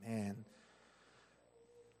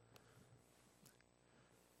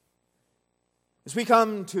As we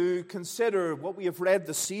come to consider what we have read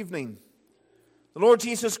this evening, the Lord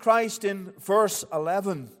Jesus Christ in verse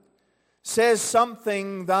 11 says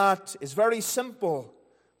something that is very simple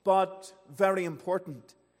but very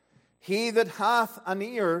important. He that hath an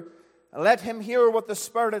ear, let him hear what the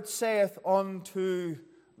Spirit saith unto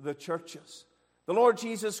the churches. The Lord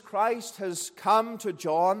Jesus Christ has come to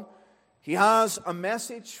John. He has a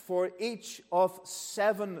message for each of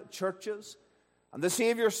 7 churches. And the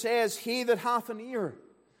Savior says, he that hath an ear,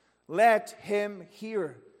 let him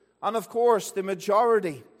hear. And of course, the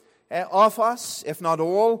majority of us, if not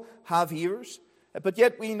all, have ears. But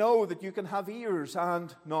yet we know that you can have ears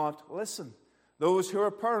and not listen. Those who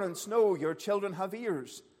are parents know your children have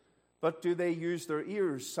ears. But do they use their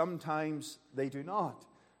ears? Sometimes they do not.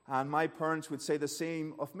 And my parents would say the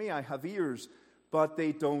same of me. I have ears, but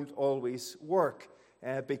they don't always work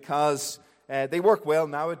because they work well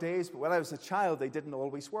nowadays, but when I was a child, they didn't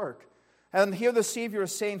always work. And here the Savior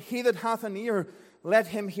is saying, he that hath an ear, let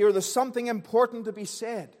him hear. There's something important to be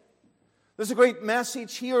said. There's a great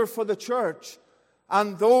message here for the church,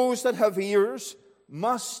 and those that have ears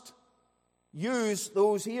must use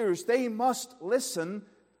those ears. They must listen,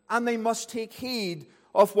 and they must take heed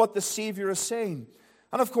of what the Savior is saying.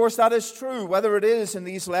 And of course, that is true, whether it is in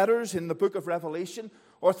these letters, in the book of Revelation,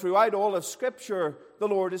 or throughout all of Scripture, the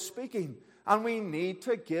Lord is speaking. And we need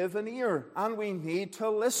to give an ear, and we need to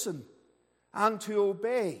listen, and to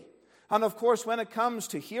obey. And of course, when it comes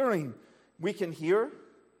to hearing, we can hear,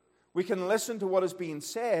 we can listen to what is being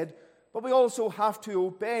said, but we also have to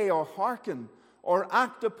obey or hearken or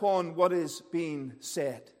act upon what is being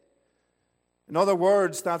said. In other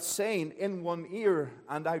words, that saying, in one ear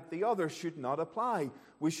and out the other, should not apply.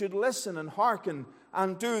 We should listen and hearken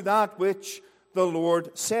and do that which the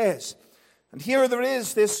Lord says. And here there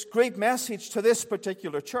is this great message to this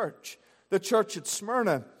particular church, the church at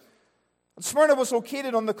Smyrna. And Smyrna was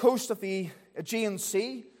located on the coast of the Aegean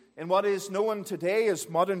Sea in what is known today as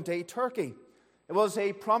modern-day Turkey. It was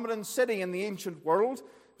a prominent city in the ancient world.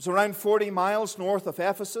 It was around 40 miles north of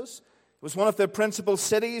Ephesus. It was one of the principal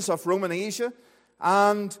cities of Roman Asia,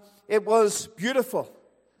 and it was beautiful,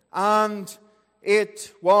 and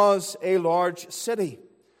it was a large city.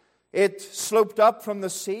 It sloped up from the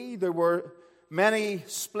sea. There were many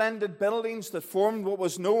splendid buildings that formed what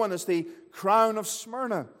was known as the crown of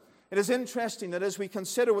Smyrna. It is interesting that as we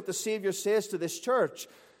consider what the Savior says to this church,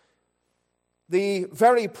 the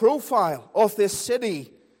very profile of this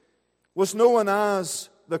city was known as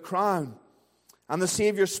the crown. And the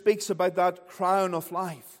Savior speaks about that crown of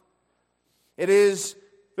life. It is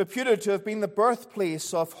reputed to have been the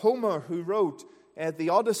birthplace of Homer, who wrote the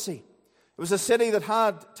Odyssey. It was a city that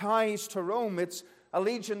had ties to Rome. Its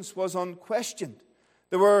allegiance was unquestioned.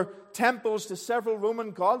 There were temples to several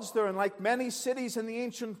Roman gods there, and like many cities in the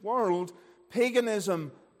ancient world,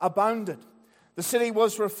 paganism abounded. The city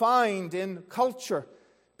was refined in culture,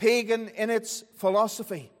 pagan in its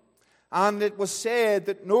philosophy. And it was said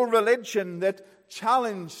that no religion that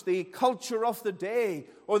challenged the culture of the day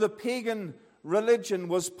or the pagan religion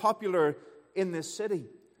was popular in this city.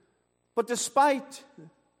 But despite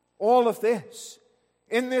all of this,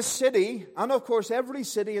 in this city, and of course every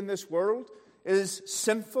city in this world is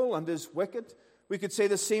sinful and is wicked. We could say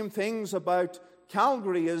the same things about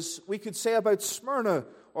Calgary as we could say about Smyrna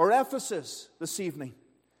or Ephesus this evening.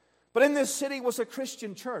 But in this city was a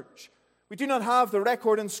Christian church. We do not have the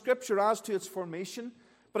record in Scripture as to its formation,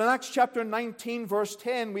 but in Acts chapter 19, verse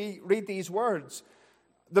 10, we read these words.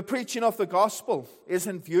 The preaching of the gospel is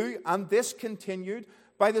in view, and this continued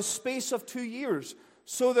by the space of 2 years,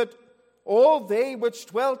 so that all they which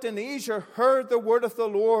dwelt in Asia heard the word of the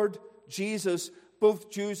Lord Jesus, both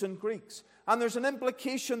Jews and Greeks. And there's an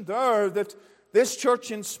implication there that this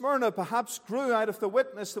church in Smyrna perhaps grew out of the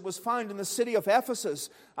witness that was found in the city of Ephesus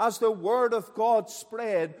as the word of God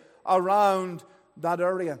spread around that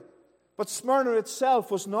area. But Smyrna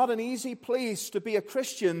itself was not an easy place to be a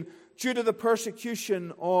Christian due to the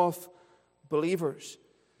persecution of believers.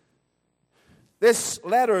 This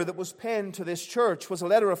letter that was penned to this church was a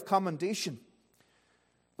letter of commendation.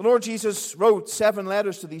 The Lord Jesus wrote 7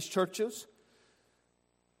 letters to these churches,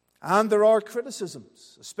 and there are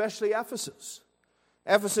criticisms, especially Ephesus.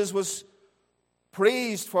 Ephesus was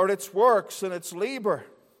praised for its works and its labor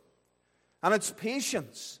and its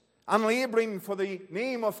patience and laboring for the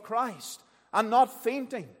name of Christ and not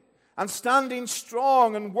fainting and standing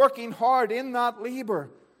strong and working hard in that labor.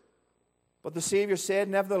 But the Savior said,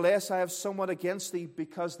 nevertheless, I have somewhat against thee,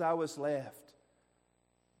 because thou hast left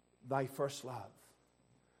thy first love.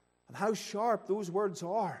 And how sharp those words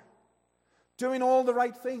are. Doing all the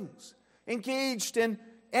right things. Engaged in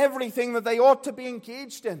everything that they ought to be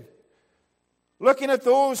engaged in. looking at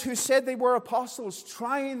those who said they were apostles,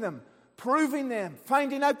 trying them, proving them,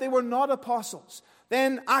 finding out they were not apostles,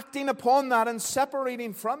 then acting upon that and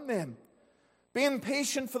separating from them, being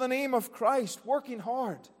patient for the name of Christ, working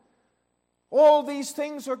hard. All these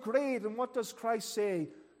things are great, and what does Christ say?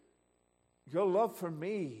 Your love for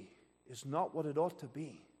me is not what it ought to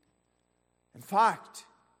be. In fact,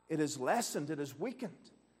 it is lessened, it is weakened.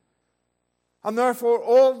 And therefore,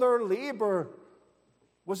 all their labor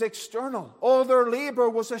was external. All their labor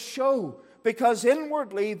was a show, because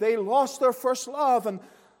inwardly they lost their first love. And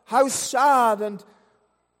how sad and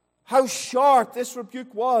how sharp this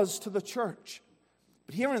rebuke was to the church.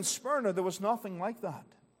 But here in Smyrna, there was nothing like that.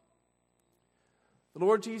 The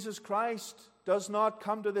Lord Jesus Christ does not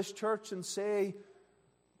come to this church and say,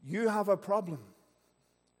 you have a problem,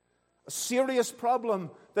 a serious problem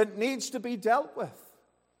that needs to be dealt with.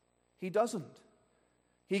 He doesn't.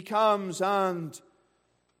 He comes and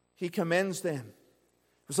he commends them.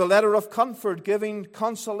 It was a letter of comfort, giving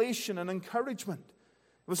consolation and encouragement.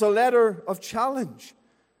 It was a letter of challenge,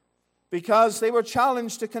 because they were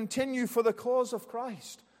challenged to continue for the cause of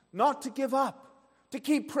Christ, not to give up, to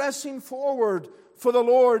keep pressing forward for the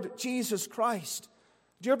Lord Jesus Christ.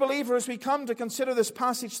 Dear believer, as we come to consider this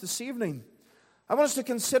passage this evening, I want us to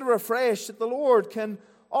consider afresh that the Lord can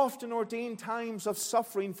often ordain times of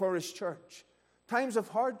suffering for His church, times of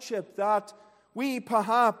hardship that we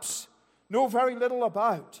perhaps know very little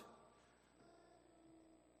about.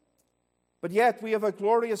 But yet we have a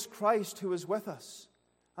glorious Christ who is with us.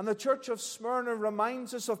 And the church of Smyrna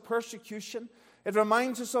reminds us of persecution, it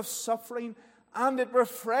reminds us of suffering, and it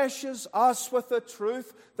refreshes us with the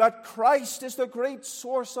truth that Christ is the great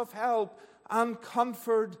source of help and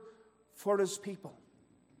comfort for His people.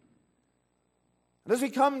 And as we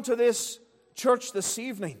come to this church this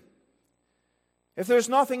evening, if there's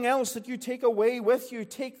nothing else that you take away with you,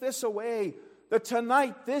 take this away, that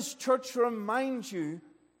tonight this church reminds you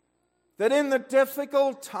that in the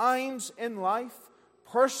difficult times in life,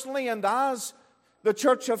 personally and as the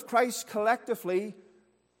church of Christ collectively,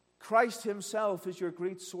 Christ Himself is your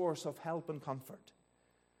great source of help and comfort.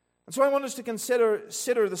 And so I want us to consider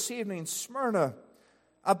this evening Smyrna,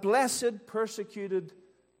 a blessed persecuted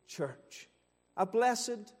church. A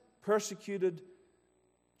blessed persecuted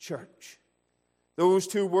church. Those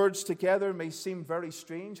two words together may seem very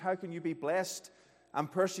strange. How can you be blessed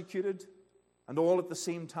and persecuted and all at the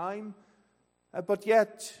same time? But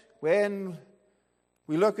yet, when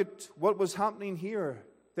we look at what was happening here,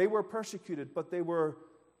 they were persecuted, but they were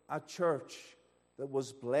a church that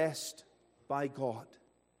was blessed by God.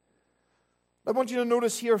 I want you to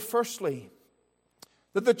notice here, firstly,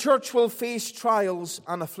 that the church will face trials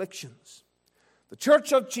and afflictions. The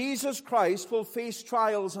church of Jesus Christ will face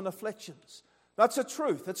trials and afflictions. That's a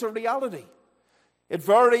truth. It's a reality. It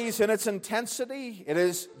varies in its intensity. It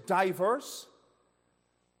is diverse.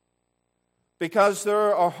 Because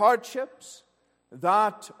there are hardships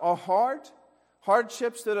that are hard,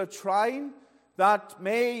 hardships that are trying, that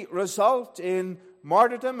may result in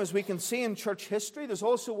martyrdom, as we can see in church history. There's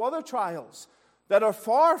also other trials that are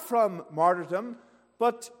far from martyrdom,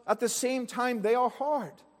 but at the same time they are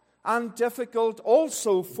hard and difficult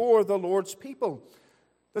also for the Lord's people.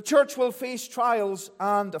 The church will face trials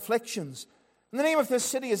and afflictions. And the name of this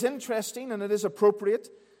city is interesting, and it is appropriate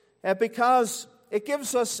because it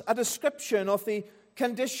gives us a description of the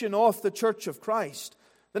condition of the church of Christ.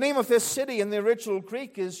 The name of this city in the original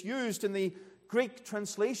Greek is used in the Greek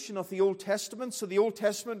translation of the Old Testament. So the Old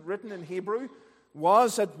Testament, written in Hebrew,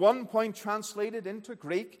 was at one point translated into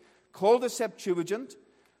Greek, called the Septuagint,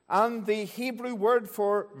 and the Hebrew word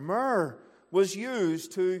for myrrh was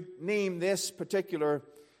used to name this particular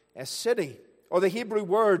city. Or the Hebrew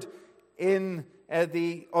word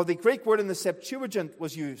the Greek word in the Septuagint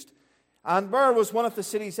was used. And myrrh was one of the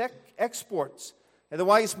city's exports. The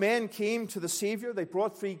wise men came to the Savior. They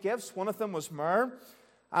brought 3 gifts. One of them was myrrh.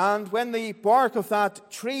 And when the bark of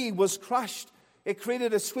that tree was crushed, it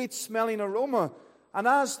created a sweet-smelling aroma. And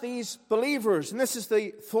as these believers, and this is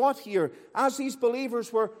the thought here, as these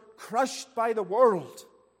believers were crushed by the world,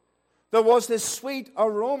 there was this sweet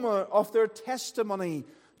aroma of their testimony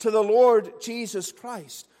to the Lord Jesus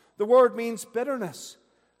Christ. The word means bitterness.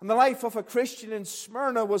 And the life of a Christian in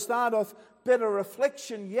Smyrna was that of bitter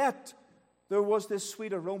affliction, yet there was this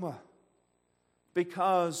sweet aroma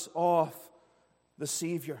because of the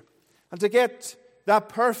Savior. And to get that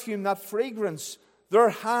perfume, that fragrance, there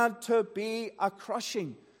had to be a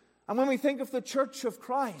crushing. And when we think of the church of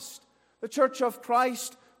Christ,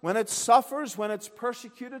 when it suffers, when it's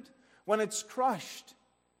persecuted, when it's crushed,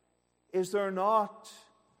 is there not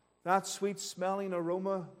that sweet-smelling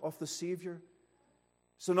aroma of the Savior?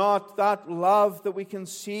 So not that love that we can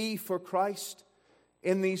see for Christ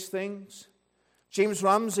in these things? James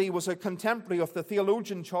Ramsey was a contemporary of the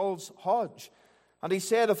theologian Charles Hodge, and he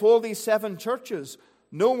said, of all these 7 churches,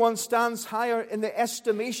 no one stands higher in the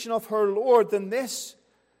estimation of her Lord than this.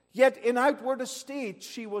 Yet in outward estate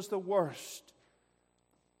she was the worst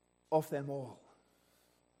of them all.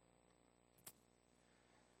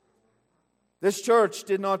 This church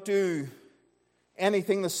did not do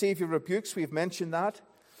anything the Savior rebukes. We've mentioned that.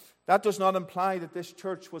 That does not imply that this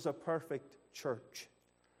church was a perfect church.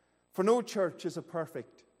 For no church is a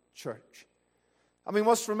perfect church. And we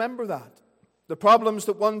must remember that. The problems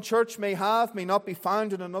that one church may have may not be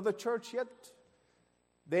found in another church, yet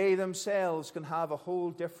they themselves can have a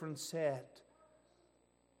whole different set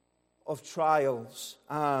of trials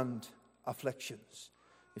and afflictions.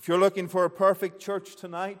 If you're looking for a perfect church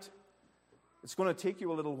tonight, it's going to take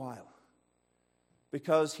you a little while.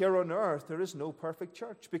 Because here on earth, there is no perfect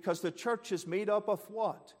church. Because the church is made up of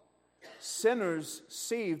what? Sinners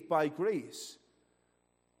saved by grace,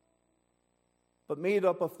 but made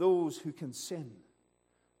up of those who can sin,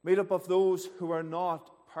 made up of those who are not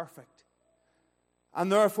perfect. And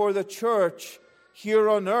therefore the church here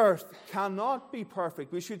on earth cannot be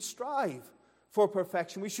perfect. We should strive for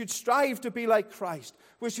perfection. We should strive to be like Christ.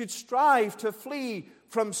 We should strive to flee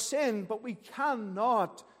from sin, but we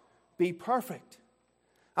cannot be perfect.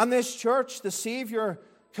 And this church, the Savior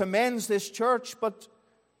commends this church, but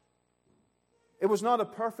it was not a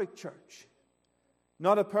perfect church.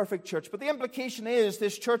 Not a perfect church. But the implication is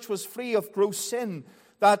this church was free of gross sin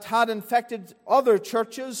that had infected other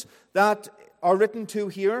churches that are written to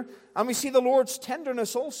here. And we see the Lord's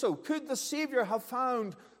tenderness also. Could the Savior have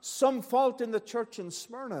found some fault in the church in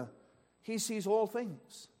Smyrna? He sees all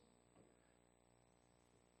things.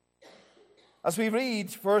 As we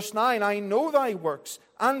read verse 9, I know thy works,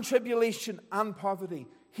 and tribulation, and poverty.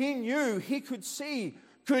 He knew, he could see.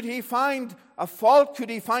 Could he find a fault?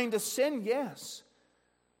 Could he find a sin? Yes.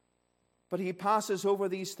 But he passes over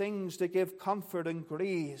these things to give comfort and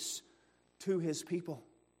grace to his people.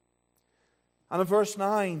 And in verse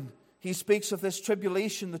 9, he speaks of this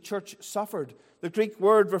tribulation the church suffered. The Greek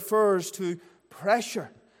word refers to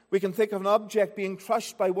pressure. We can think of an object being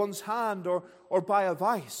crushed by one's hand or by a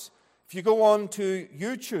vice. If you go on to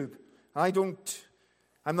YouTube,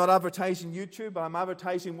 I'm not advertising YouTube, but I'm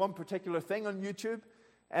advertising one particular thing on YouTube.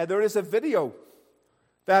 There is a video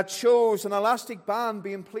that shows an elastic band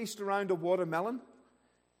being placed around a watermelon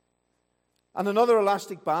and another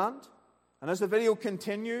elastic band. And as the video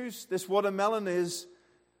continues, this watermelon is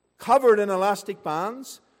covered in elastic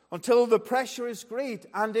bands until the pressure is great.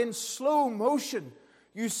 And in slow motion,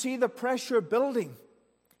 you see the pressure building.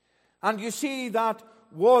 And you see that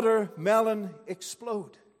watermelon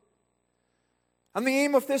explode. And the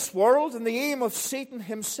aim of this world and the aim of Satan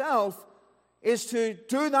himself is to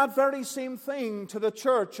do that very same thing to the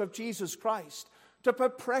church of Jesus Christ, to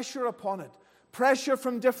put pressure upon it, pressure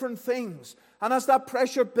from different things. And as that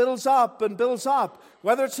pressure builds up and builds up,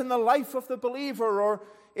 whether it's in the life of the believer or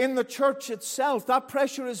in the church itself, that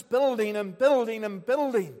pressure is building and building and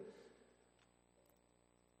building.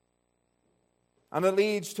 And it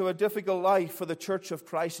leads to a difficult life for the church of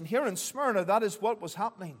Christ. And here in Smyrna, that is what was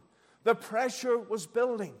happening. The pressure was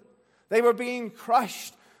building. They were being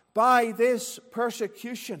crushed by this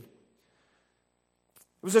persecution.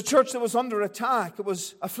 It was a church that was under attack. It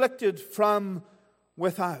was afflicted from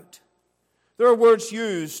without. There are words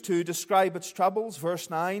used to describe its troubles. Verse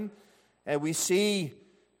 9, we see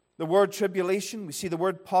the word tribulation, we see the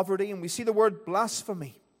word poverty, and we see the word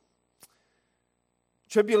blasphemy.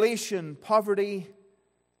 Tribulation, poverty,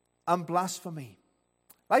 and blasphemy.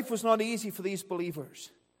 Life was not easy for these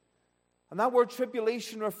believers. And that word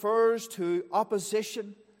tribulation refers to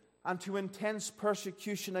opposition and to intense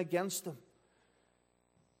persecution against them.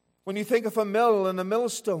 When you think of a mill and a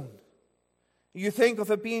millstone, you think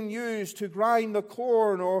of it being used to grind the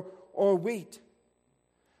corn or wheat.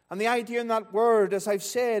 And the idea in that word, as I've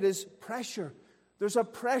said, is pressure. There's a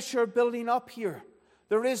pressure building up here.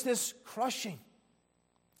 There is this crushing.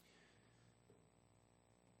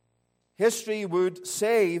 History would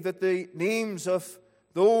say that the names of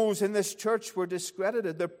those in this church were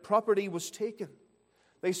discredited. Their property was taken.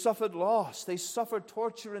 They suffered loss. They suffered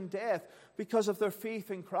torture and death because of their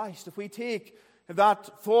faith in Christ. If we take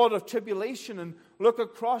that thought of tribulation and look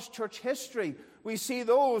across church history, we see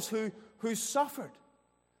those who suffered,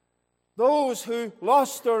 those who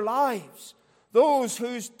lost their lives, those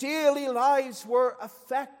whose daily lives were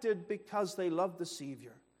affected because they loved the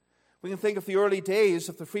Savior. We can think of the early days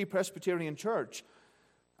of the Free Presbyterian Church.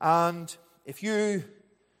 And if you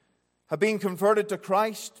have been converted to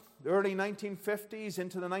Christ, the early 1950s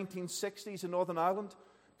into the 1960s in Northern Ireland,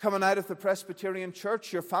 coming out of the Presbyterian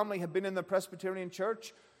Church. Your family had been in the Presbyterian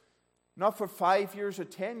Church not for 5 years or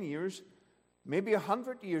 10 years, maybe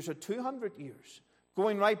 100 years or 200 years,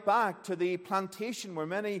 going right back to the plantation where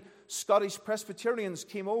many Scottish Presbyterians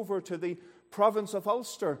came over to the province of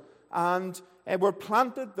Ulster and were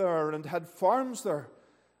planted there and had farms there.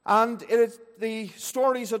 And the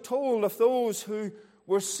stories are told of those who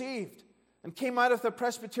were saved and came out of the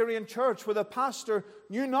Presbyterian Church where the pastor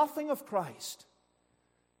knew nothing of Christ.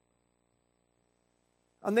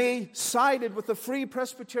 And they sided with the Free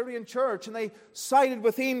Presbyterian Church, and they sided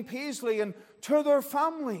with Ian Paisley, and to their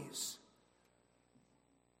families,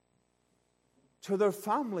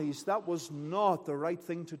 that was not the right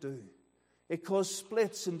thing to do. It caused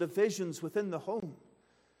splits and divisions within the home.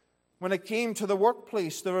 When it came to the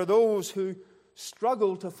workplace, there were those who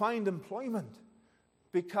struggled to find employment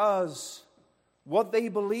because what they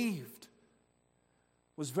believed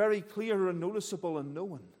was very clear and noticeable and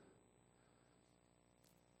known.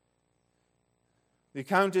 The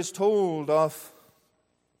account is told of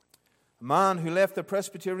a man who left the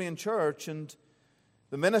Presbyterian Church, and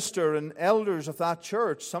the minister and elders of that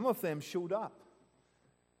church, some of them showed up.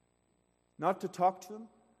 Not to talk to him,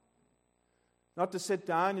 not to sit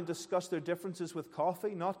down and discuss their differences with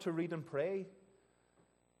coffee, not to read and pray,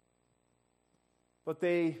 but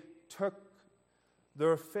they took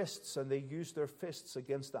their fists and they used their fists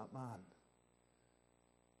against that man.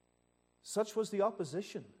 Such was the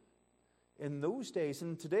opposition in those days,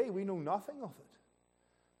 and today we know nothing of it.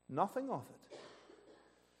 Nothing of it.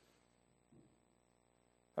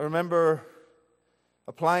 I remember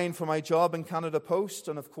applying for my job in Canada Post,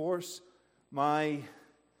 and of course, my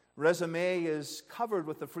resume is covered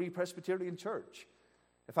with the Free Presbyterian Church.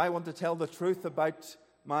 If I want to tell the truth about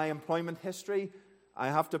my employment history, I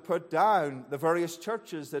have to put down the various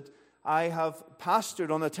churches that I have pastored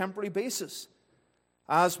on a temporary basis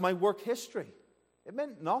as my work history. It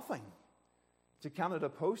meant nothing to Canada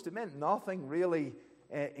Post. It meant nothing really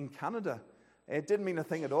in Canada. It didn't mean a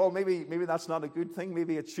thing at all. Maybe that's not a good thing.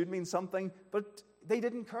 Maybe it should mean something. But they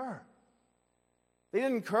didn't care. They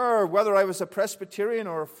didn't care whether I was a Presbyterian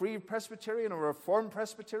or a Free Presbyterian or a Reformed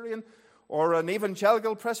Presbyterian or an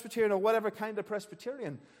Evangelical Presbyterian or whatever kind of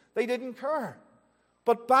Presbyterian. They didn't care.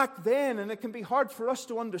 But back then, and it can be hard for us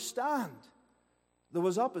to understand, there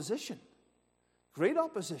was opposition. Great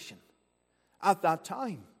opposition at that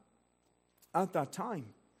time. At that time.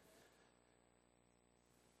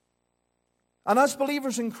 And as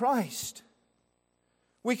believers in Christ,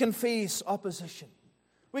 we can face opposition.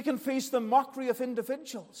 We can face the mockery of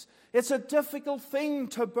individuals. It's a difficult thing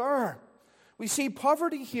to bear. We see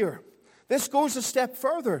poverty here. This goes a step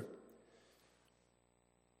further.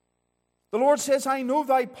 The Lord says, I know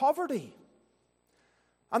thy poverty.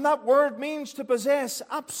 And that word means to possess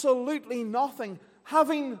absolutely nothing,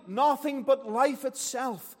 having nothing but life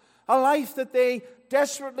itself, a life that they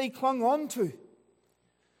desperately clung on to.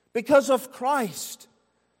 Because of Christ,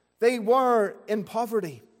 they were in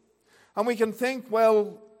poverty. And we can think,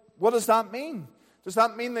 well, what does that mean? Does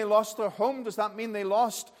that mean they lost their home? Does that mean they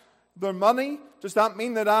lost their money? Does that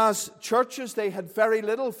mean that as churches they had very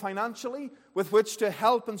little financially with which to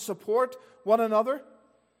help and support one another?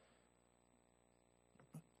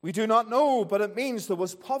 We do not know, but it means there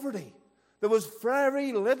was poverty. There was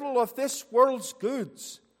very little of this world's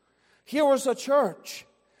goods. Here was a church,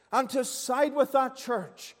 and to side with that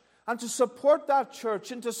church, and to support that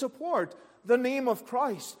church, and to support the name of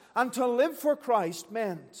Christ, and to live for Christ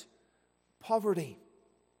meant poverty.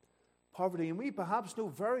 Poverty, and we perhaps know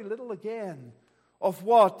very little again of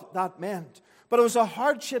what that meant. But it was a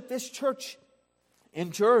hardship this church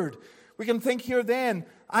endured. We can think here then,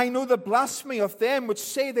 I know the blasphemy of them which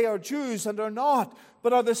say they are Jews and are not,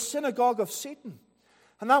 but are the synagogue of Satan.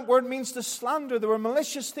 And that word means to slander. There were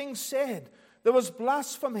malicious things said. There was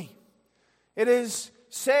blasphemy. It is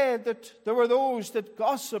said that there were those that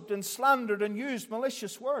gossiped and slandered and used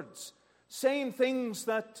malicious words, saying things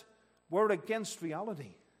that were against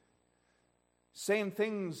reality. Saying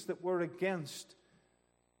things that were against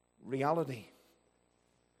reality.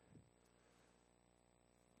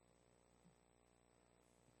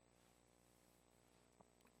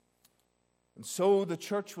 And so the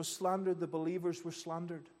church was slandered, the believers were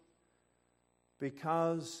slandered,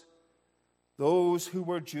 because those who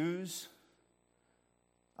were Jews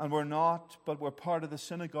and were not, but were part of the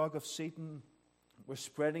synagogue of Satan, were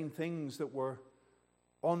spreading things that were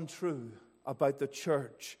untrue about the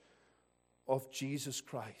church of Jesus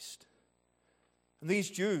Christ. And these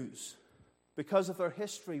Jews, because of their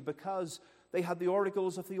history, because they had the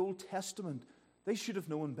oracles of the Old Testament, they should have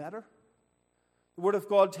known better. The Word of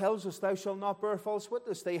God tells us, thou shalt not bear false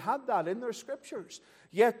witness. They had that in their scriptures.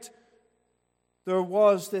 Yet there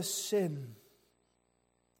was this sin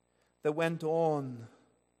that went on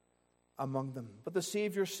among them. But the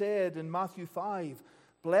Savior said in Matthew 5,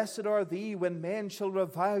 blessed are ye when men shall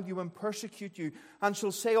revile you and persecute you, and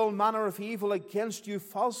shall say all manner of evil against you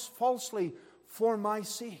falsely for my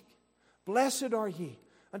sake. Blessed are ye.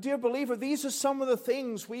 And dear believer, these are some of the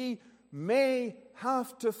things we may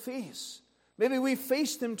have to face. Maybe we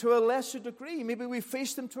face them to a lesser degree. Maybe we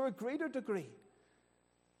face them to a greater degree.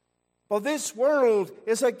 But this world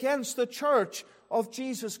is against the church of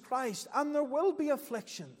Jesus Christ. And there will be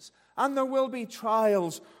afflictions. And there will be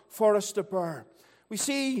trials for us to bear. We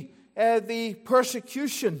see the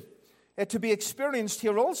persecution to be experienced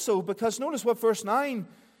here also. Because notice what verse 9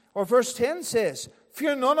 or verse 10 says.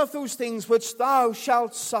 Fear none of those things which thou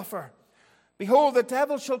shalt suffer. Behold, the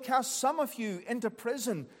devil shall cast some of you into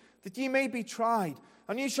prison, that ye may be tried.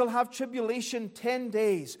 And ye shall have tribulation 10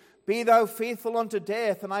 days. Be thou faithful unto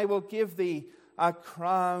death, and I will give thee a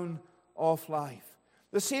crown of life.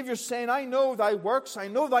 The Savior is saying, I know thy works, I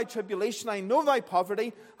know thy tribulation, I know thy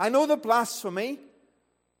poverty, I know the blasphemy.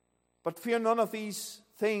 But fear none of these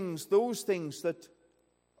things, those things that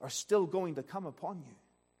are still going to come upon you.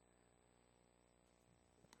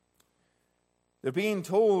 They're being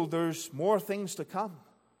told there's more things to come.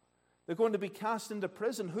 They're going to be cast into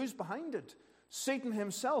prison. Who's behind it? Satan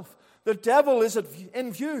himself. The devil is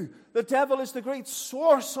in view. The devil is the great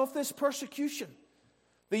source of this persecution.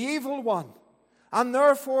 The evil one. And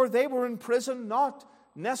therefore they were in prison not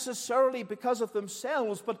necessarily because of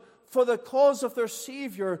themselves, but for the cause of their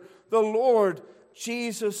Savior, the Lord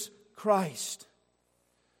Jesus Christ.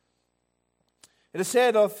 It is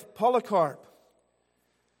said of Polycarp,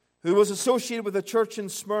 who was associated with the church in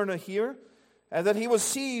Smyrna here, that he was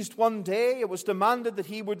seized one day. It was demanded that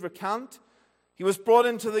he would recant. He was brought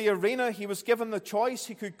into the arena. He was given the choice.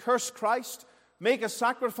 He could curse Christ, make a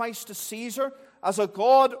sacrifice to Caesar as a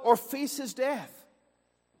god, or face his death.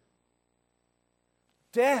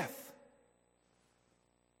 Death.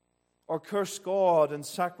 Or curse God and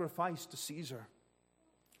sacrifice to Caesar.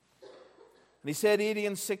 And he said,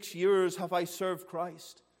 86 years have I served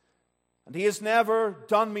Christ, and he has never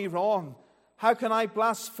done me wrong. How can I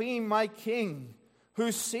blaspheme my King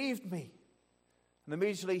who saved me? And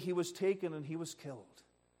immediately he was taken and he was killed.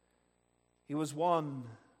 He was one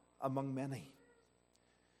among many.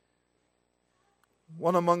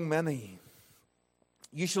 One among many.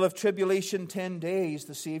 You shall have tribulation 10 days,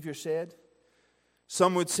 the Savior said.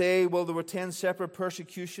 Some would say, well, there were 10 separate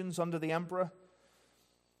persecutions under the emperor.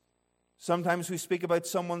 Sometimes we speak about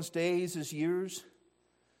someone's days as years.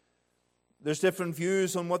 There's different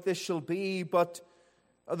views on what this shall be, but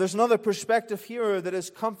there's another perspective here that is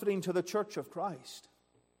comforting to the church of Christ.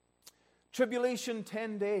 Tribulation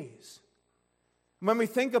 10 days. When we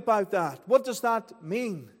think about that, what does that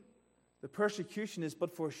mean? The persecution is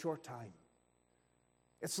but for a short time.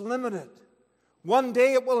 It's limited. One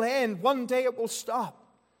day it will end. One day it will stop.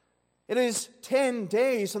 It is 10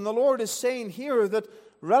 days. And the Lord is saying here that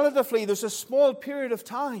relatively there's a small period of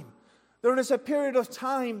time. There is a period of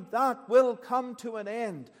time that will come to an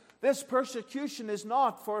end. This persecution is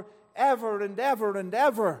not for ever and ever and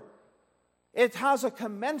ever. It has a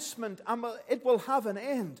commencement and it will have an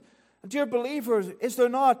end. And dear believers, is there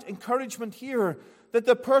not encouragement here that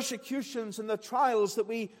the persecutions and the trials that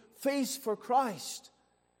we face for Christ,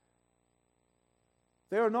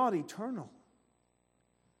 they are not eternal.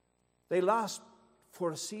 They last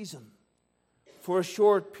for a season, for a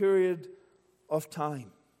short period of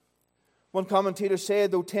time. One commentator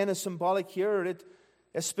said, though 10 is symbolic here, it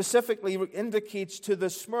specifically indicates to the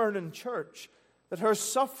Smyrna church that her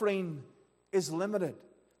suffering is limited.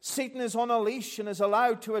 Satan is on a leash and is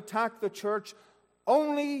allowed to attack the church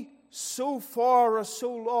only so far or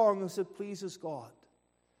so long as it pleases God.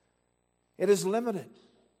 It is limited.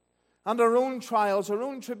 And our own trials, our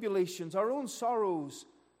own tribulations, our own sorrows,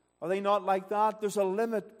 are they not like that? There's a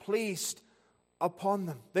limit placed upon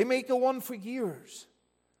them. They may go on for years,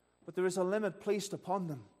 but there is a limit placed upon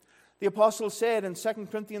them. The apostle said in 2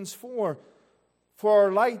 Corinthians 4, for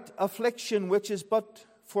our light affliction, which is but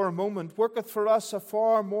for a moment, worketh for us a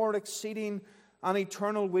far more exceeding and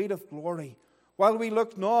eternal weight of glory, while we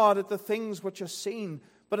look not at the things which are seen,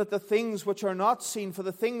 but at the things which are not seen. For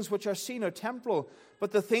the things which are seen are temporal,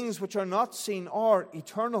 but the things which are not seen are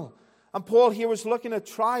eternal. And Paul here was looking at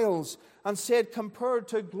trials and said, compared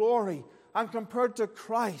to glory and compared to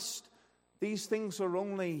Christ, these things are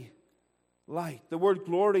only light. The word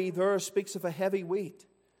glory there speaks of a heavy weight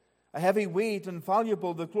and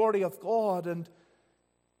valuable, the glory of God, and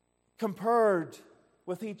compared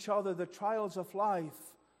with each other, the trials of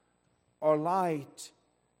life are light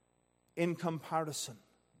in comparison.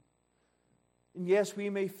 And yes, we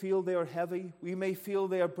may feel they are heavy. We may feel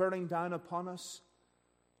they are bearing down upon us.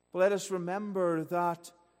 But let us remember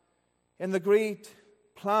that in the great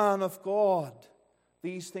plan of God,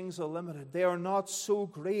 these things are limited. They are not so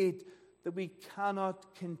great that we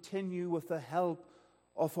cannot continue with the help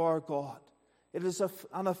of our God. It is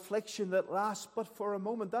an affliction that lasts but for a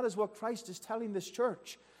moment. That is what Christ is telling this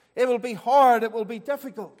church. It will be hard, it will be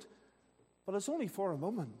difficult, but it's only for a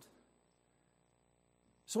moment.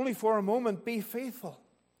 It's only for a moment. Be faithful.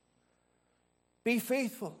 Be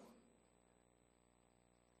faithful.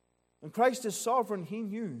 When Christ is sovereign, He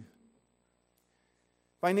knew.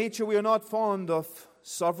 By nature, we are not fond of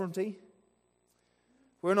sovereignty.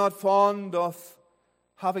 We're not fond of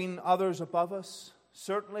having others above us.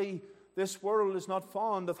 Certainly, this world is not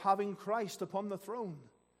fond of having Christ upon the throne.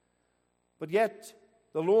 But yet,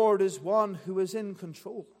 the Lord is one who is in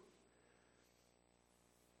control.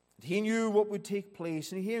 He knew what would take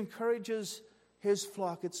place, and He encourages His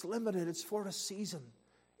flock. It's limited. It's for a season.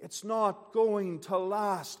 It's not going to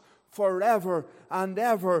last forever and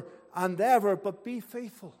ever and ever, but be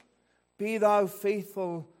faithful. Be thou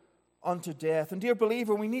faithful unto death. And dear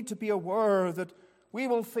believer, we need to be aware that we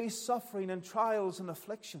will face suffering and trials and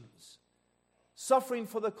afflictions. Suffering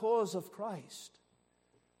for the cause of Christ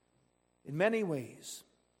in many ways.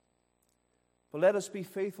 But let us be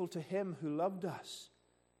faithful to Him who loved us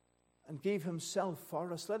and gave Himself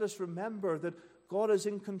for us. Let us remember that God is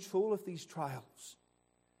in control of these trials.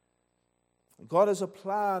 God has a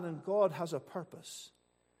plan and God has a purpose.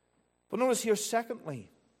 But notice here, secondly,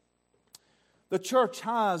 the church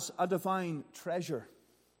has a divine treasure.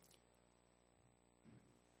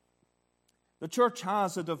 The church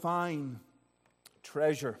has a divine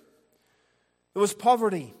treasure. There was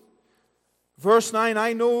poverty. Verse 9,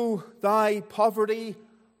 I know thy poverty,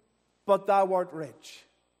 but thou art rich.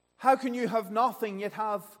 How can you have nothing yet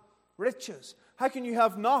have riches? How can you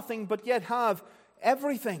have nothing but yet have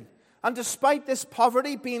everything? And despite this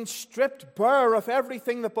poverty, being stripped bare of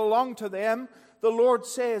everything that belonged to them, the Lord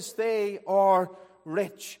says they are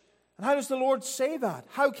rich. And how does the Lord say that?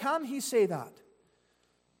 How can He say that?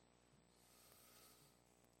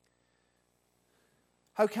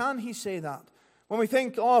 How can He say that? When we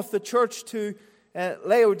think of the church to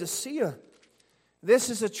Laodicea, this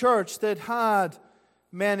is a church that had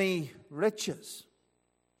many riches.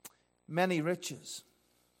 Many riches.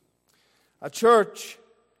 A church,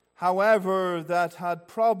 however, that had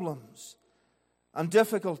problems and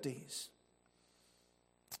difficulties.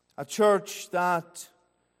 A church that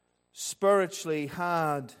spiritually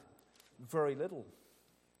had very little.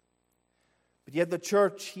 But yet the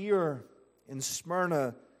church here in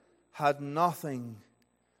Smyrna had nothing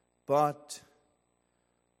but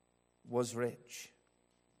was rich.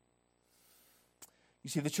 You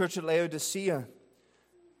see, the church at Laodicea,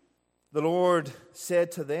 the Lord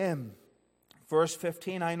said to them, verse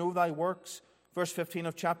 15, I know thy works. Verse 15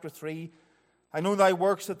 of chapter 3, I know thy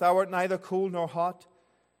works, that thou art neither cold nor hot.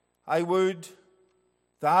 I would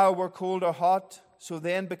thou were cold or hot. So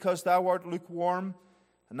then, because thou art lukewarm,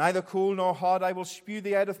 and neither cold nor hot, I will spew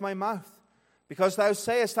thee out of my mouth. Because thou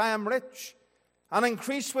sayest, I am rich, and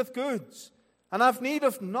increase with goods, and have need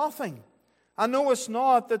of nothing, and knowest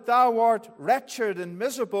not that thou art wretched and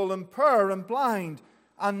miserable and poor and blind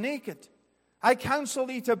and naked. I counsel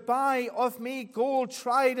thee to buy of me gold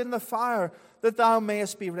tried in the fire, that thou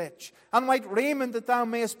mayest be rich, and white raiment, that thou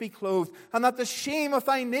mayest be clothed, and that the shame of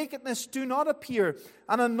thy nakedness do not appear,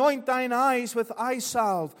 and anoint thine eyes with eye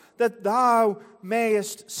salve, that thou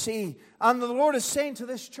mayest see. And the Lord is saying to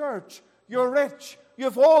this church, you're rich. You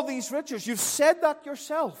have all these riches. You've said that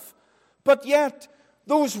yourself. But yet,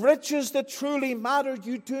 those riches that truly matter,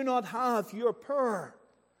 you do not have. You're poor.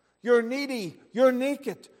 You're needy. You're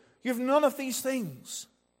naked. You have none of these things.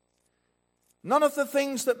 None of the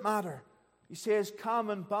things that matter. He says, come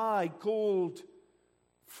and buy gold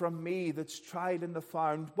from me that's tried in the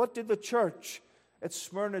fire. And what did the church at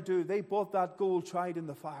Smyrna do? They bought that gold tried in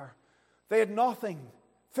the fire. They had nothing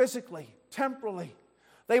physically, temporally.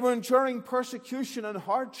 They were enduring persecution and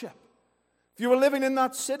hardship. If you were living in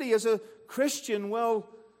that city as a Christian, well,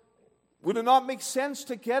 would it not make sense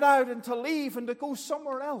to get out and to leave and to go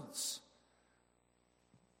somewhere else?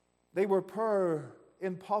 They were poor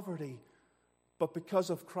in poverty, but because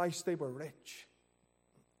of Christ they were rich.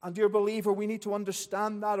 And dear believer, we need to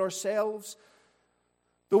understand that ourselves.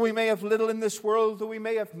 Though we may have little in this world, though we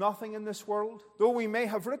may have nothing in this world, though we may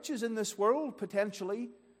have riches in this world,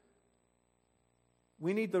 potentially,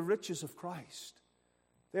 we need the riches of Christ.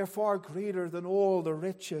 They're far greater than all the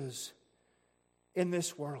riches in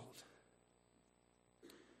this world.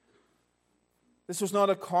 This was not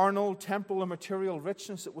a carnal, temporal, or material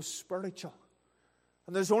richness. It was spiritual.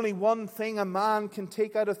 And there's only one thing a man can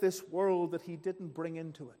take out of this world that he didn't bring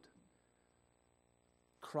into it.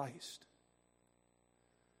 Christ.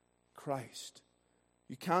 Christ.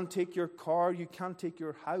 You can't take your car, you can't take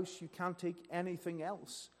your house, you can't take anything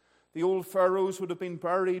else. The old pharaohs would have been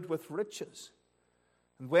buried with riches.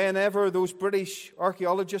 And whenever those British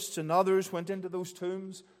archaeologists and others went into those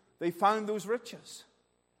tombs, they found those riches.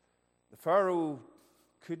 The Pharaoh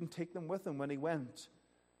couldn't take them with him when he went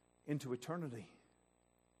into eternity.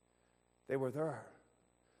 They were there.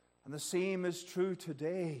 And the same is true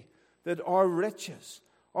today, that our riches,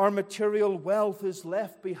 our material wealth is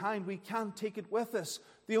left behind. We can't take it with us.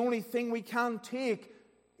 The only thing we can take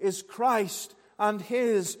is Christ and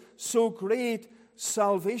His so great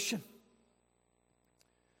salvation.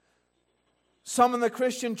 Some in the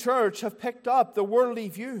Christian church have picked up the worldly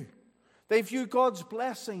view. They view God's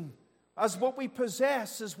blessing as what we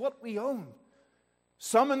possess, as what we own.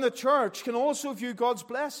 Some in the church can also view God's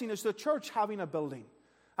blessing as the church having a building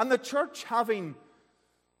and the church having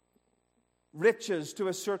riches to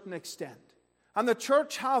a certain extent, and the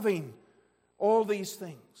church having all these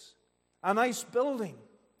things. A nice building,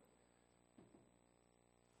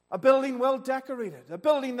 a building well decorated, a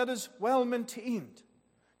building that is well maintained.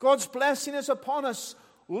 God's blessing is upon us.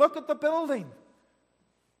 Look at the building.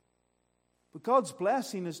 But God's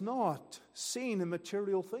blessing is not seen in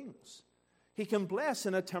material things. He can bless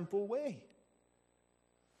in a temporal way.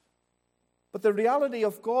 But the reality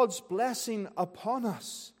of God's blessing upon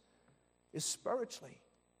us is spiritually.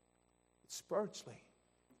 It's spiritually.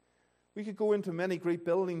 We could go into many great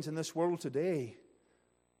buildings in this world today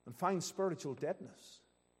and find spiritual deadness.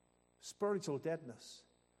 Spiritual deadness.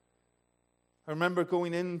 I remember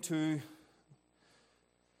going into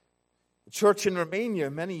a church in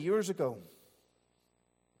Romania many years ago.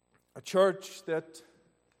 A church that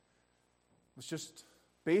was just a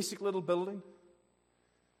basic little building.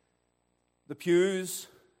 The pews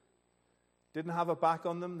didn't have a back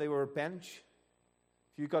on them. They were a bench.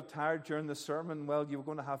 If you got tired during the sermon, well, you were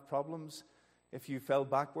going to have problems if you fell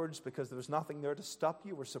backwards because there was nothing there to stop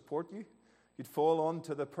you or support you. You'd fall on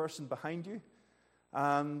to the person behind you,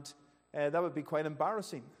 and that would be quite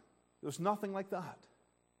embarrassing. There was nothing like that.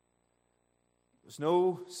 There was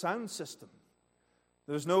no sound system.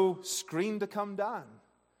 There was no screen to come down.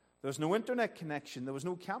 There was no internet connection. There was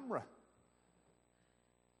no camera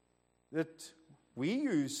that we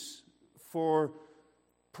use for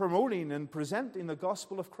promoting and presenting the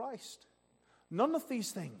gospel of Christ. None of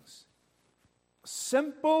these things.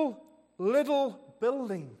 Simple little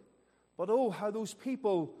building. But oh, how those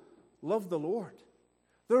people love the Lord.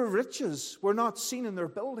 Their riches were not seen in their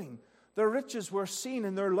building. Their riches were seen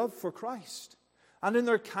in their love for Christ and in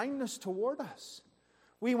their kindness toward us.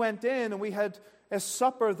 We went in and we had a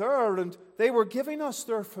supper there, and they were giving us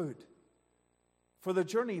their food for the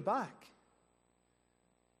journey back.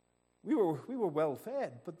 We were well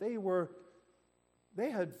fed, but they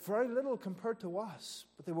had very little compared to us,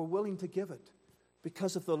 but they were willing to give it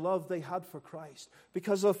because of the love they had for Christ,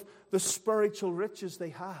 because of the spiritual riches they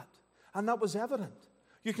had. And that was evident.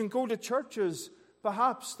 You can go to churches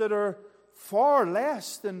perhaps that are far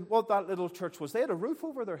less than what that little church was. They had a roof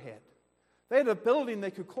over their head. They had a building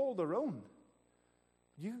they could call their own.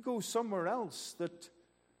 You could go somewhere else that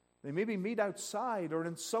they maybe meet outside or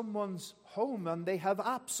in someone's home, and they have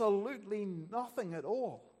absolutely nothing at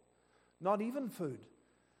all. Not even food.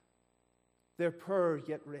 They're poor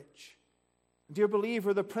yet rich. Dear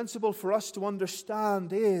believer, the principle for us to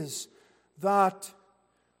understand is that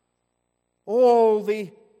all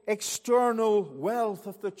the external wealth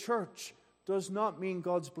of the church does not mean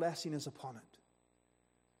God's blessing is upon it.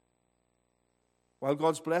 While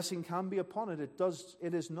God's blessing can be upon it,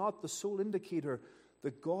 it is not the sole indicator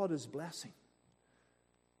that God is blessing.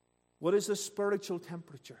 What is the spiritual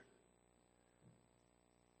temperature?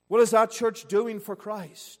 What is that church doing for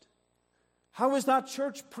Christ? How is that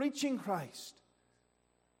church preaching Christ?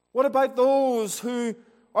 What about those who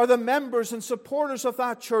are the members and supporters of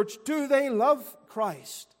that church? Do they love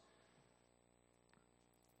Christ?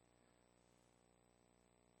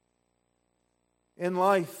 In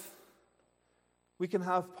life, we can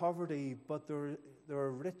have poverty, but there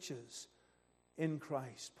are riches in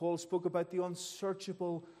Christ. Paul spoke about the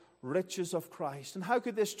unsearchable riches of Christ. And how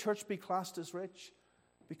could this church be classed as rich?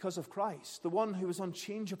 Because of Christ, the one who is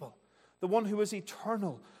unchangeable, the one who is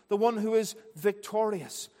eternal, the one who is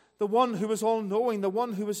victorious, the one who is all-knowing, the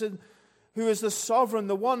one who is the sovereign,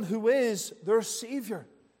 the one who is their Savior.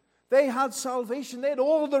 They had salvation. They had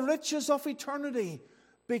all the riches of eternity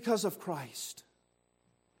because of Christ.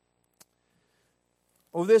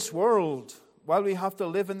 Oh, this world, while we have to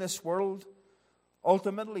live in this world,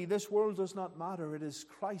 ultimately this world does not matter. It is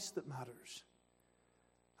Christ that matters.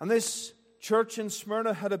 And this church in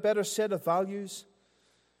Smyrna had a better set of values.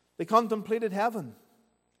 They contemplated heaven.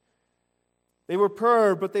 They were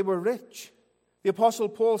poor, but they were rich. The Apostle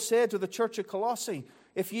Paul said to the church at Colossae,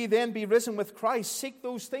 if ye then be risen with Christ, seek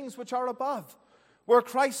those things which are above, where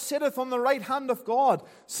Christ sitteth on the right hand of God.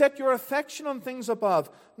 Set your affection on things above,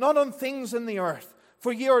 not on things in the earth.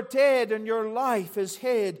 For ye are dead, and your life is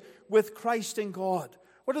hid with Christ in God.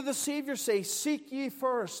 What did the Savior say? Seek ye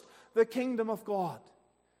first the kingdom of God.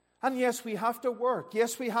 And yes, we have to work.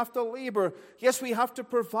 Yes, we have to labor. Yes, we have to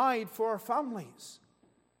provide for our families.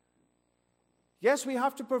 Yes, we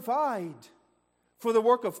have to provide for the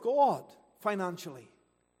work of God financially.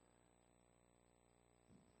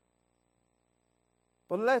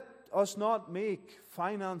 But let us not make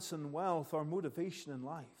finance and wealth our motivation in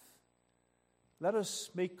life. Let us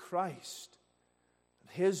make Christ and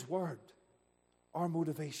His Word our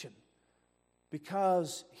motivation.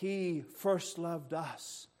 Because He first loved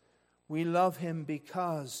us. We love Him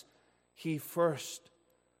because He first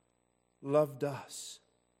loved us.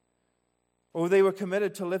 Oh, they were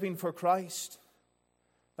committed to living for Christ.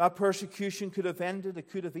 That persecution could have ended, it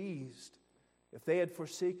could have eased, if they had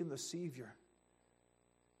forsaken the Savior.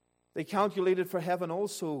 They calculated for heaven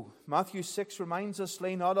also. Matthew 6 reminds us,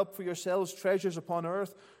 lay not up for yourselves treasures upon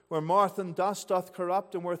earth, where moth and dust doth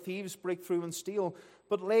corrupt, and where thieves break through and steal.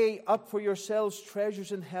 But lay up for yourselves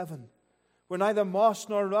treasures in heaven, where neither moth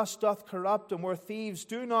nor rust doth corrupt, and where thieves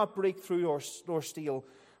do not break through nor steal.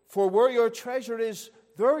 For where your treasure is,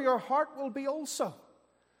 there your heart will be also.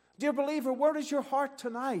 Dear believer, where is your heart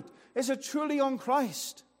tonight? Is it truly on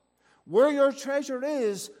Christ? Where your treasure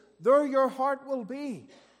is, there your heart will be.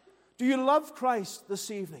 Do you love Christ this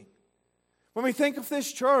evening? When we think of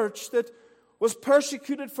this church that was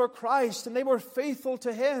persecuted for Christ and they were faithful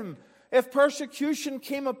to Him, if persecution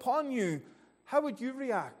came upon you, how would you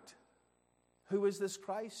react? Who is this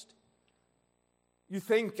Christ? You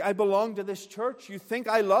think I belong to this church? You think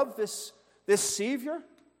I love this Savior?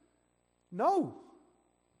 No.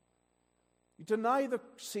 You deny the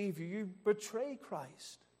Savior. You betray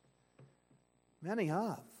Christ. Many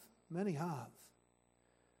have. Many have.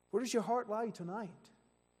 Where does your heart lie tonight?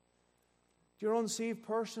 Dear unsaved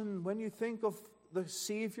person, when you think of the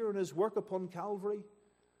Savior and His work upon Calvary,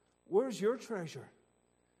 where's your treasure?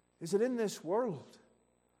 Is it in this world?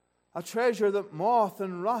 A treasure that moth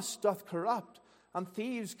and rust doth corrupt, and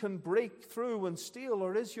thieves can break through and steal?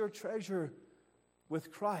 Or is your treasure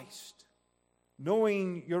with Christ,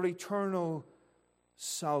 knowing your eternal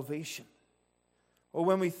salvation? Or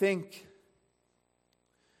when we think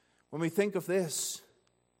of this,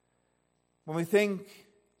 when we think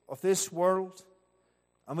of this world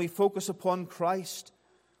and we focus upon Christ,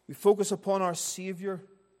 we focus upon our Savior,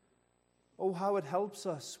 oh, how it helps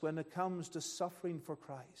us when it comes to suffering for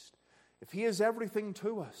Christ. If He is everything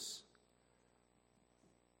to us,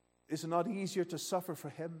 is it not easier to suffer for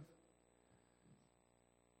Him?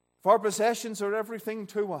 If our possessions are everything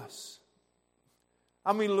to us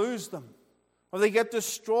and we lose them or they get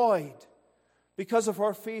destroyed because of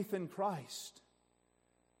our faith in Christ,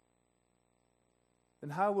 then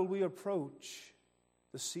how will we approach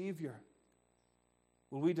the Savior?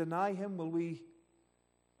 Will we deny Him? Will we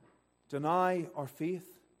deny our faith?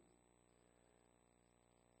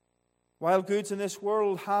 While goods in this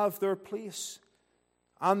world have their place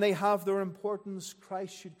and they have their importance,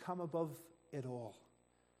 Christ should come above it all,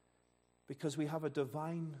 because we have a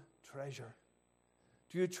divine treasure.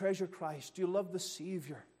 Do you treasure Christ? Do you love the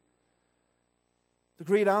Savior? The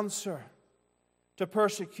great answer to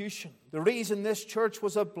persecution, the reason this church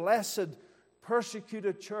was a blessed,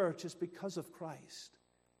 persecuted church, is because of Christ.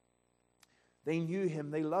 They knew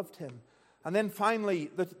Him, they loved Him. And then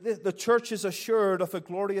finally, the church is assured of a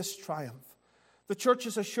glorious triumph. The church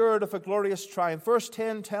is assured of a glorious triumph. Verse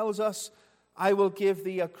 10 tells us, I will give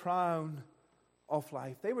thee a crown of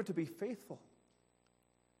life. They were to be faithful.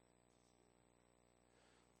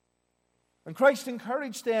 And Christ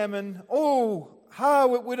encouraged them, and oh,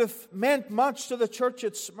 how it would have meant much to the church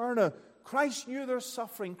at Smyrna. Christ knew their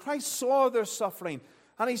suffering. Christ saw their suffering.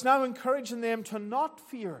 And He's now encouraging them to not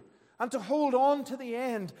fear and to hold on to the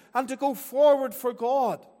end and to go forward for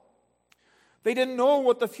God. They didn't know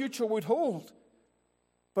what the future would hold,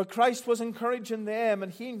 but Christ was encouraging them,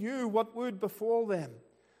 and He knew what would befall them.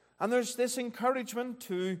 And there's this encouragement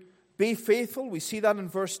to be faithful. We see that in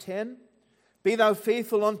verse 10. Be thou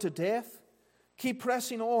faithful unto death. Keep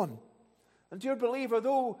pressing on. And dear believer,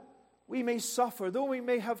 though we may suffer, though we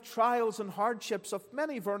may have trials and hardships of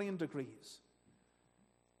many varying degrees,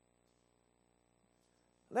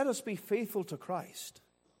 let us be faithful to Christ.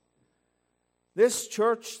 This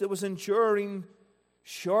church that was enduring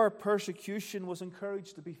sharp persecution was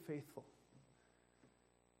encouraged to be faithful.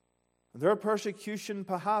 Their persecution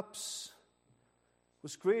perhaps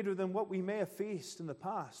was greater than what we may have faced in the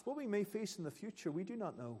past. What we may face in the future, we do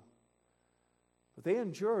not know. But they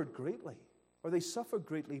endured greatly, or they suffered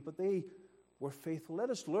greatly, but they were faithful. Let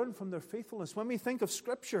us learn from their faithfulness. When we think of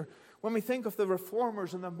Scripture, when we think of the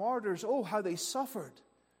reformers and the martyrs, oh, how they suffered.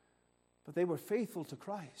 But they were faithful to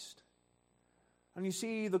Christ. And you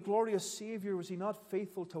see, the glorious Savior, was He not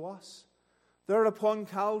faithful to us? There upon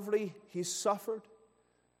Calvary, He suffered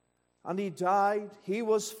and He died. He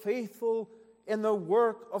was faithful in the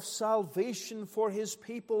work of salvation for His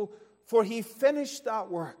people, for He finished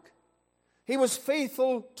that work. He was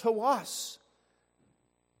faithful to us.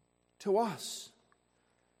 To us.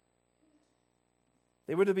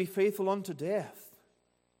 They were to be faithful unto death.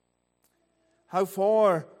 How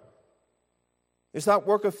far is that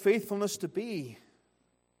work of faithfulness to be?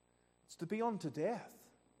 It's to be unto death.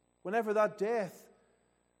 Whenever that death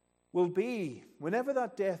will be, whenever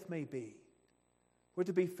that death may be, we're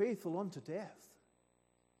to be faithful unto death.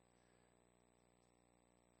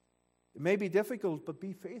 It may be difficult, but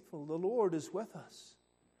be faithful. The Lord is with us.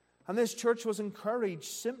 And this church was encouraged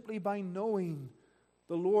simply by knowing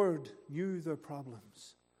the Lord knew their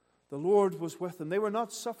problems. The Lord was with them. They were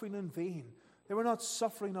not suffering in vain. They were not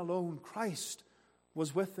suffering alone. Christ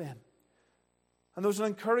was with them. And there was an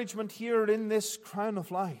encouragement here in this crown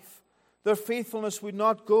of life. Their faithfulness would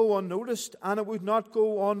not go unnoticed, and it would not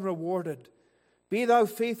go unrewarded. Be thou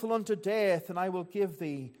faithful unto death, and I will give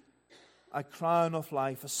thee a crown of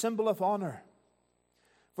life, a symbol of honor.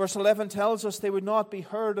 Verse 11 tells us they would not be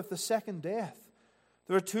heard of the second death.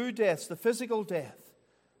 There are two deaths, the physical death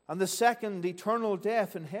and the second, eternal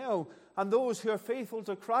death in hell. And those who are faithful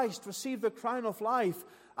to Christ receive the crown of life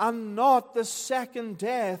and not the second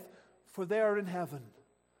death, for they are in heaven.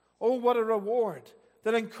 Oh, what a reward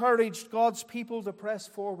that encouraged God's people to press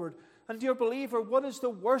forward. And dear believer, what is the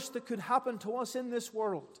worst that could happen to us in this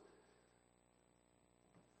world?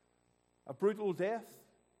 A brutal death?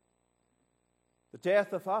 The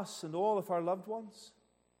death of us and all of our loved ones?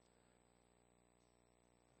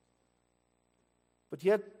 But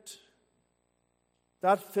yet,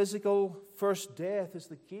 that physical first death is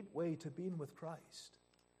the gateway to being with Christ,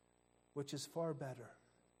 which is far better.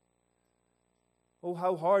 Oh,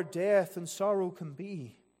 how hard death and sorrow can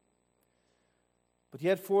be. But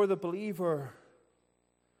yet for the believer,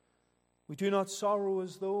 we do not sorrow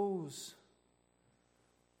as those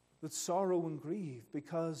that sorrow and grieve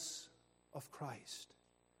because of Christ.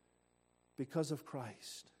 Because of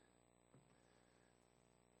Christ.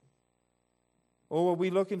 Oh, are we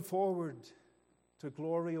looking forward to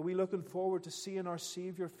glory? Are we looking forward to seeing our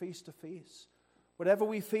Savior face to face? Whatever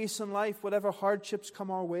we face in life, whatever hardships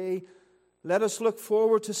come our way, let us look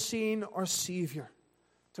forward to seeing our Savior,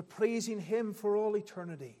 to praising Him for all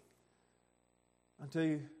eternity, and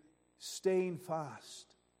to staying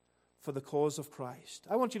fast for the cause of Christ.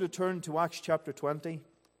 I want you to turn to Acts chapter 20.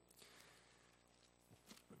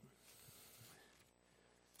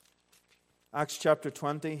 Acts chapter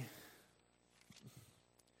 20.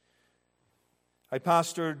 I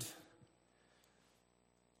pastored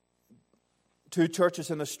 2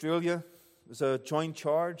 churches in Australia. It was a joint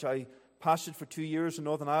charge. I pastored for 2 years in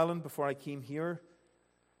Northern Ireland before I came here.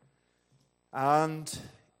 And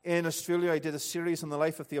in Australia, I did a series on the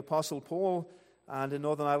life of the Apostle Paul. And in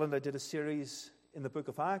Northern Ireland, I did a series in the book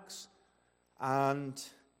of Acts. And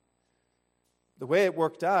the way it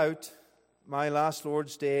worked out, my last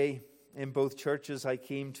Lord's Day in both churches, I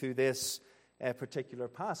came to this particular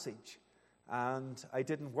passage. And I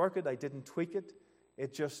didn't work it, I didn't tweak it.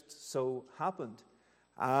 It just so happened.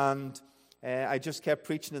 And I just kept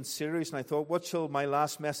preaching in series, and I thought, what shall my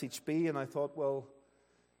last message be? And I thought, well,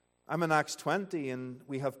 I'm in Acts 20, and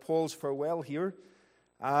we have Paul's farewell here.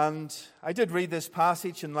 And I did read this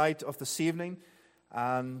passage in light of this evening,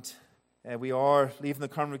 and we are leaving the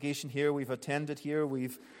congregation here. We've attended here.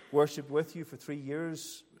 We've worshipped with you for 3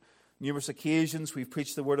 years, numerous occasions. We've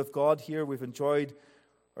preached the Word of God here. We've enjoyed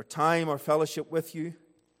our time, our fellowship with you.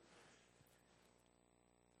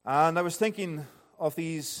 And I was thinking of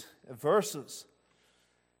these verses.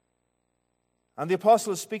 And the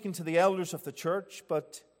apostle is speaking to the elders of the church,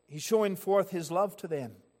 but he's showing forth his love to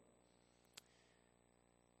them.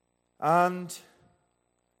 And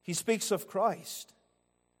he speaks of Christ.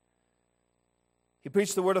 He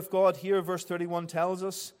preached the Word of God here. Verse 31 tells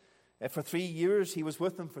us, for 3 years, he was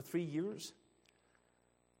with them for 3 years.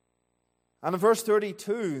 And in verse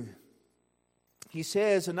 32, he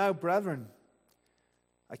says, and now, brethren,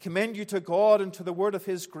 I commend you to God and to the word of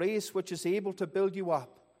his grace, which is able to build you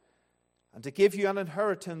up and to give you an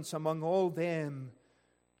inheritance among all them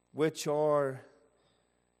which are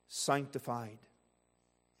sanctified.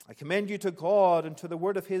 I commend you to God and to the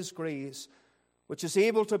word of his grace, which is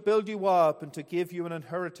able to build you up and to give you an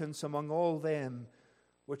inheritance among all them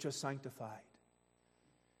which are sanctified.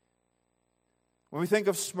 When we think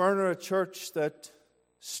of Smyrna, a church that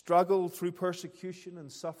struggled through persecution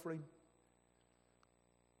and suffering,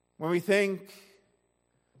 when we think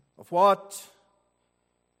of what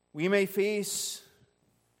we may face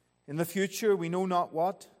in the future, we know not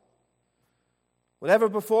what. Whatever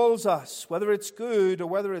befalls us, whether it's good or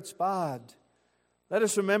whether it's bad, let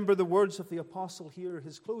us remember the words of the apostle here,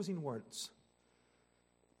 his closing words,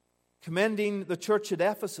 commending the church at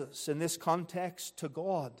Ephesus in this context to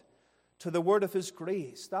God, to the word of his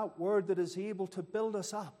grace, that word that is able to build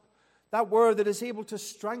us up, that word that is able to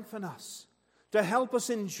strengthen us, to help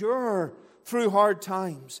us endure through hard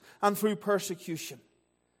times and through persecution.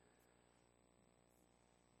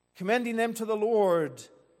 Commending them to the Lord,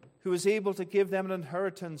 who is able to give them an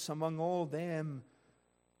inheritance among all them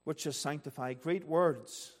which are sanctified. Great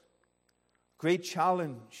words, great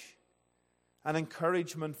challenge, and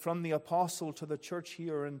encouragement from the apostle to the church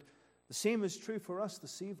here. And the same is true for us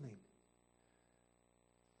this evening.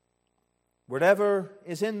 Whatever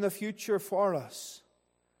is in the future for us,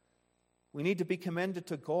 we need to be commended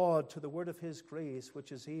to God, to the word of his grace,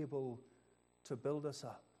 which is able to build us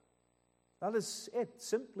up. That is it,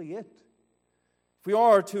 simply it. If we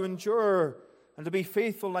are to endure and to be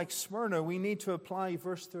faithful like Smyrna, we need to apply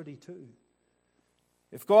verse 32.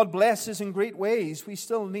 If God blesses in great ways, we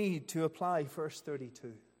still need to apply verse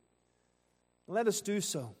 32. Let us do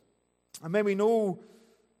so. And may we know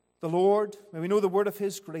the Lord, may we know the word of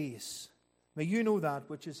his grace. May you know that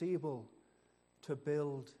which is able to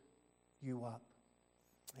build you up.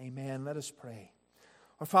 Amen. Let us pray.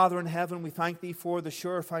 Our Father in heaven, we thank thee for the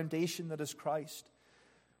sure foundation that is Christ.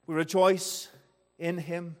 We rejoice in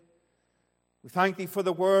him. We thank thee for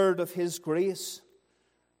the word of his grace,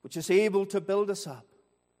 which is able to build us up.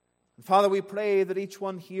 And Father, we pray that each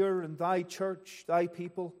one here in thy church, thy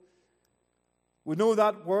people, would know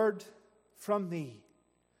that word from thee,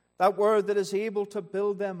 that word that is able to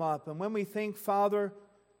build them up. And when we think, Father,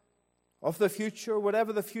 of the future,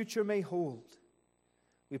 whatever the future may hold,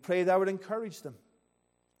 we pray thou would encourage them.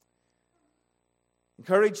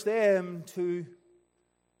 Encourage them to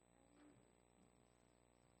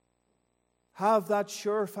have that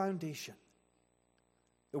sure foundation,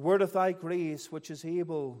 the word of thy grace, which is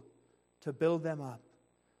able to build them up.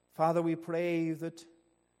 Father, we pray that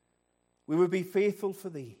we would be faithful for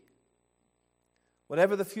thee.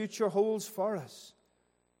 Whatever the future holds for us,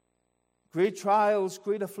 great trials,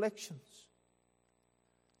 great afflictions,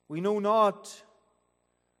 we know not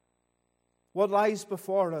what lies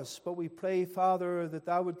before us, but we pray, Father, that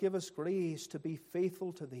thou would give us grace to be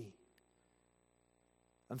faithful to thee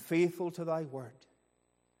and faithful to thy word.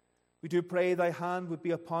 We do pray thy hand would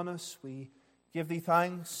be upon us. We give thee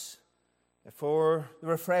thanks for the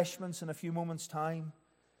refreshments in a few moments' time,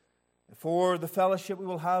 for the fellowship we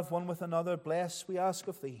will have one with another. Bless, we ask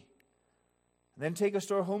of thee. And then take us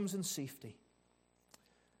to our homes in safety.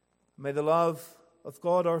 May the love of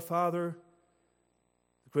God our Father,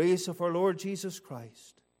 the grace of our Lord Jesus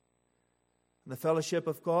Christ, and the fellowship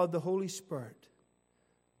of God the Holy Spirit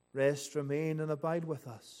rest, remain, and abide with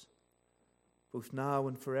us, both now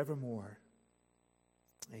and forevermore.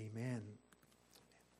 Amen.